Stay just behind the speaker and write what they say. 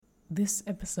This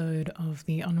episode of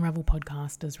the Unravel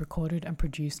podcast is recorded and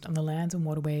produced on the lands and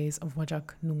waterways of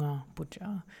Wajak Noongar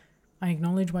Butja. I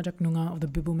acknowledge Wajak Noongar of the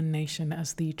Bibbulmun Nation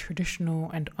as the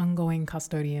traditional and ongoing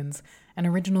custodians and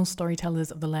original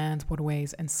storytellers of the lands,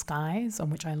 waterways, and skies on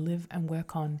which I live and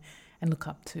work on and look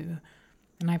up to.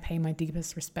 And I pay my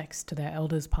deepest respects to their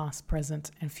elders past,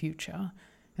 present, and future,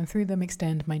 and through them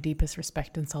extend my deepest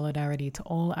respect and solidarity to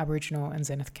all Aboriginal and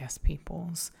Zenith Kes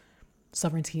peoples.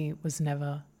 Sovereignty was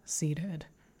never ceded.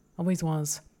 Always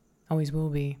was, always will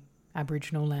be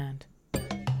Aboriginal land.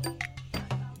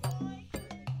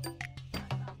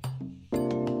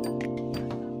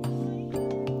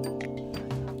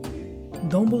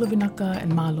 Dombula Vinaka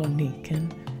and Malo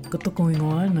Nikin,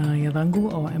 Gotokoingoa na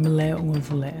Yadangu o Emile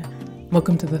Ungavule.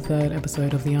 Welcome to the third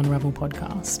episode of the Unravel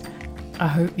podcast. I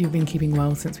hope you've been keeping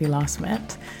well since we last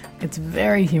met. It's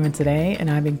very humid today and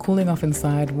I've been cooling off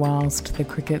inside whilst the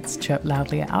crickets chirp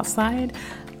loudly outside.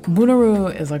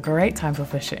 Bunuru is a great time for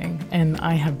fishing and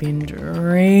I have been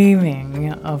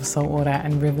dreaming of saltwater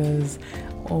and rivers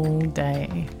all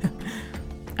day.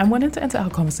 I wanted to enter our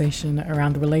conversation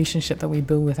around the relationship that we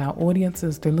build with our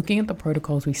audiences through looking at the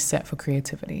protocols we set for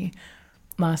creativity.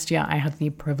 Last year, I had the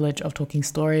privilege of talking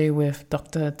story with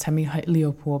Dr. Temi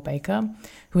Leopold Baker,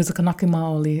 who is a Kanaka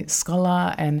Maoli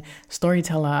scholar and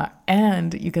storyteller,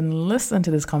 and you can listen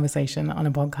to this conversation on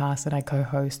a podcast that I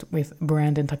co-host with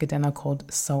Brandon Takadena called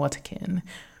Sawatakin.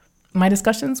 My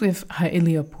discussions with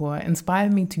Ha'iliapua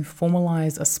inspired me to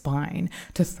formalize a spine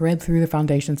to thread through the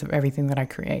foundations of everything that I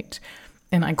create.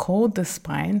 And I called this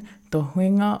spine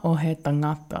Tofiga o he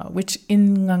tagata, which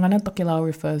in Ngangana Tokilau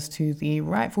refers to the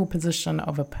rightful position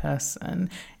of a person,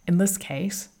 in this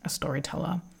case, a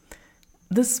storyteller.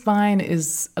 This spine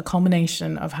is a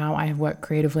culmination of how I have worked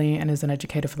creatively and as an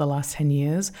educator for the last 10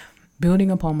 years, building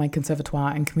upon my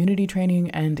conservatoire and community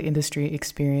training and industry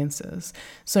experiences.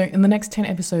 So in the next 10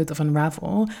 episodes of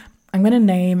Unravel, I'm going to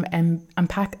name and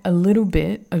unpack a little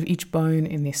bit of each bone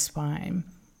in this spine.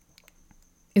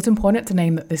 It's important to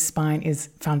name that this spine is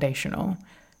foundational,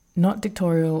 not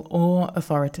dictatorial or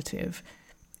authoritative.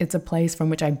 It's a place from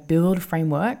which I build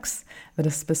frameworks that are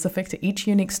specific to each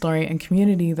unique story and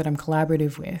community that I'm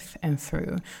collaborative with and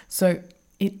through. So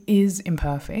it is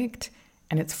imperfect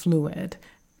and it's fluid,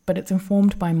 but it's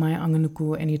informed by my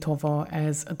Anganuku and Itovo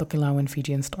as a Tokelauan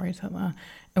Fijian storyteller.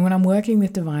 And when I'm working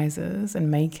with devisers and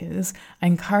makers, I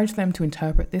encourage them to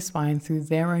interpret this spine through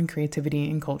their own creativity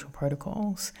and cultural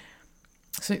protocols.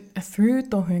 So through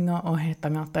Tofiga o he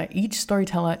tagata, each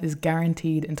storyteller is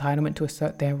guaranteed entitlement to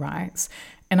assert their rights,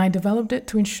 and I developed it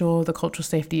to ensure the cultural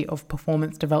safety of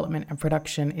performance development and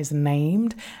production is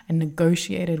named and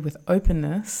negotiated with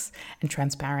openness and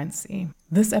transparency.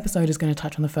 This episode is going to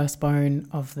touch on the first bone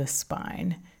of this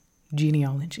spine,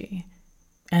 genealogy,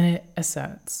 and it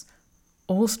asserts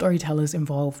all storytellers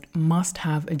involved must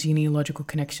have a genealogical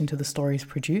connection to the stories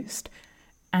produced,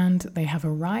 and they have a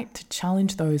right to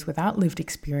challenge those without lived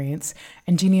experience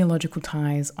and genealogical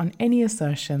ties on any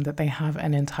assertion that they have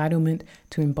an entitlement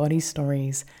to embody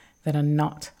stories that are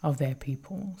not of their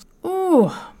peoples.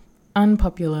 Ooh,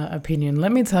 unpopular opinion.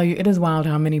 Let me tell you, it is wild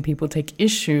how many people take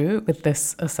issue with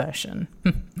this assertion.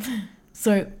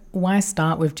 So why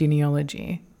start with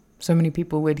genealogy? So many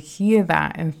people would hear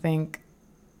that and think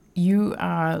you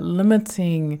are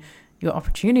limiting your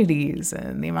opportunities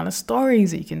and the amount of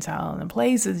stories that you can tell and the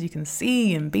places you can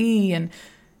see and be. And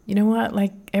you know what?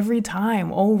 Like every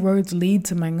time, all roads lead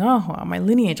to my ngahua, my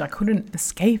lineage. I couldn't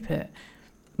escape it.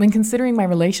 When considering my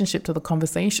relationship to the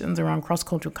conversations around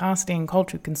cross-cultural casting,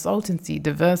 cultural consultancy,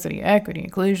 diversity, equity,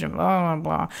 inclusion, blah, blah,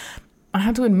 blah, I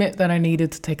had to admit that I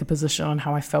needed to take a position on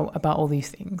how I felt about all these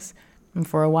things. And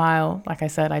for a while, like I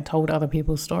said, I told other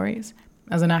people's stories,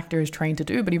 as an actor is trained to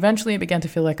do, but eventually it began to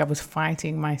feel like I was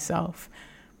fighting myself.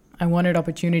 I wanted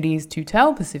opportunities to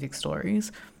tell Pacific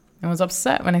stories and was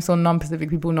upset when I saw non-Pacific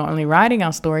people not only writing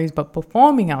our stories, but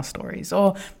performing our stories,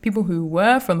 or people who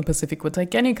were from the Pacific would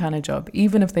take any kind of job,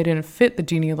 even if they didn't fit the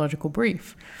genealogical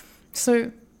brief.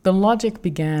 So the logic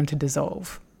began to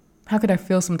dissolve. How could I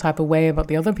feel some type of way about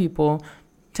the other people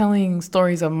telling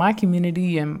stories of my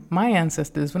community and my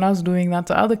ancestors when I was doing that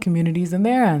to other communities and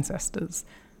their ancestors?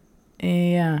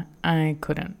 Yeah, I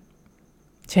couldn't.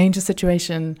 Change the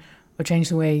situation or change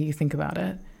the way you think about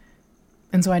it.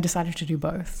 And so I decided to do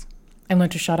both and learn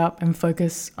to shut up and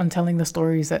focus on telling the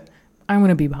stories that I want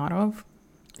to be part of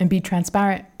and be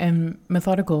transparent and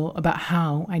methodical about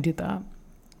how I did that.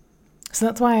 So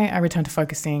that's why I returned to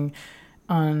focusing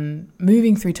on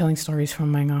moving through telling stories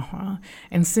from my ngahua.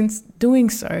 And since doing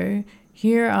so,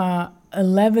 here are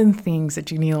 11 things that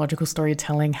genealogical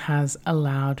storytelling has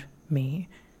allowed me.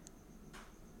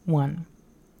 1.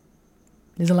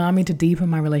 This allowed me to deepen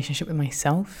my relationship with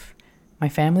myself, my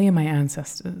family, and my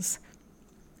ancestors.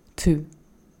 2,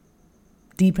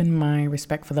 deepen my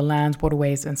respect for the lands,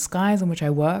 waterways, and skies on which I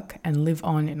work and live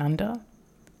on and under.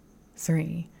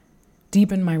 3,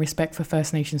 deepen my respect for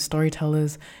First Nations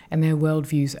storytellers and their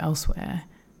worldviews elsewhere.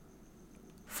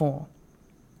 4,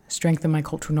 strengthen my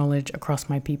cultural knowledge across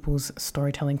my people's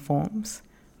storytelling forms.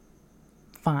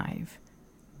 5,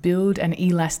 build an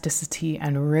elasticity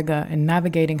and rigor in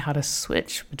navigating how to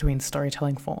switch between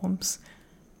storytelling forms.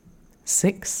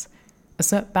 6,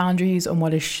 assert boundaries on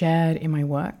what is shared in my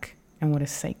work and what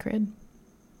is sacred.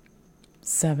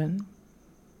 7,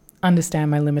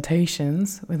 understand my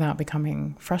limitations without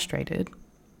becoming frustrated.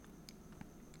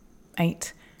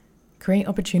 8, create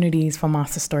opportunities for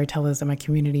master storytellers in my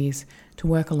communities to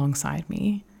work alongside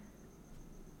me.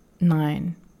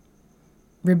 9,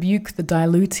 rebuke the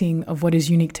diluting of what is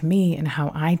unique to me and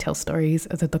how I tell stories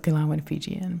as a Tokelauan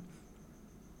Fijian.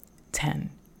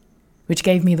 10, which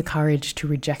gave me the courage to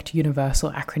reject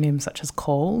universal acronyms such as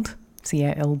CALD,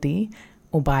 C-A-L-D,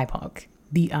 or BIPOC,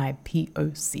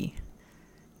 B-I-P-O-C.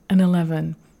 And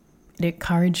 11, it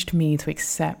encouraged me to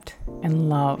accept and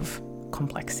love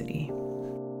complexity.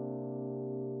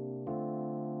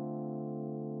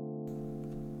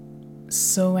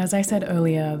 So as I said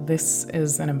earlier, this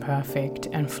is an imperfect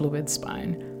and fluid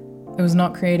spine. It was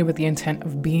not created with the intent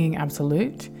of being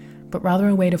absolute, but rather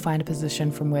a way to find a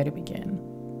position from where to begin.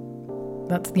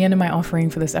 That's the end of my offering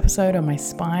for this episode on my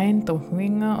spine,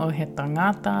 Tofiga or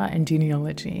tagata, and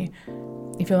genealogy.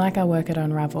 If you like our work at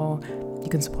Unravel, you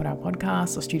can support our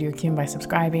podcast or Studio Kim by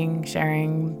subscribing,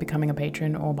 sharing, becoming a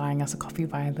patron, or buying us a coffee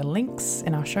via the links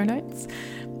in our show notes.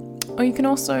 Or you can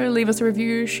also leave us a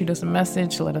review, shoot us a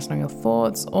message to let us know your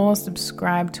thoughts, or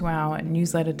subscribe to our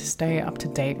newsletter to stay up to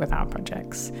date with our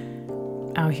projects.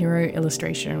 Our hero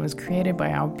illustration was created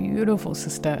by our beautiful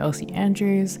sister Elsie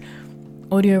Andrews.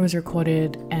 Audio was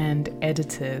recorded and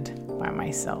edited by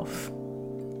myself.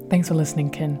 Thanks for listening,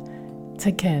 Kin.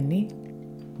 Take care, ni.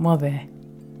 Move.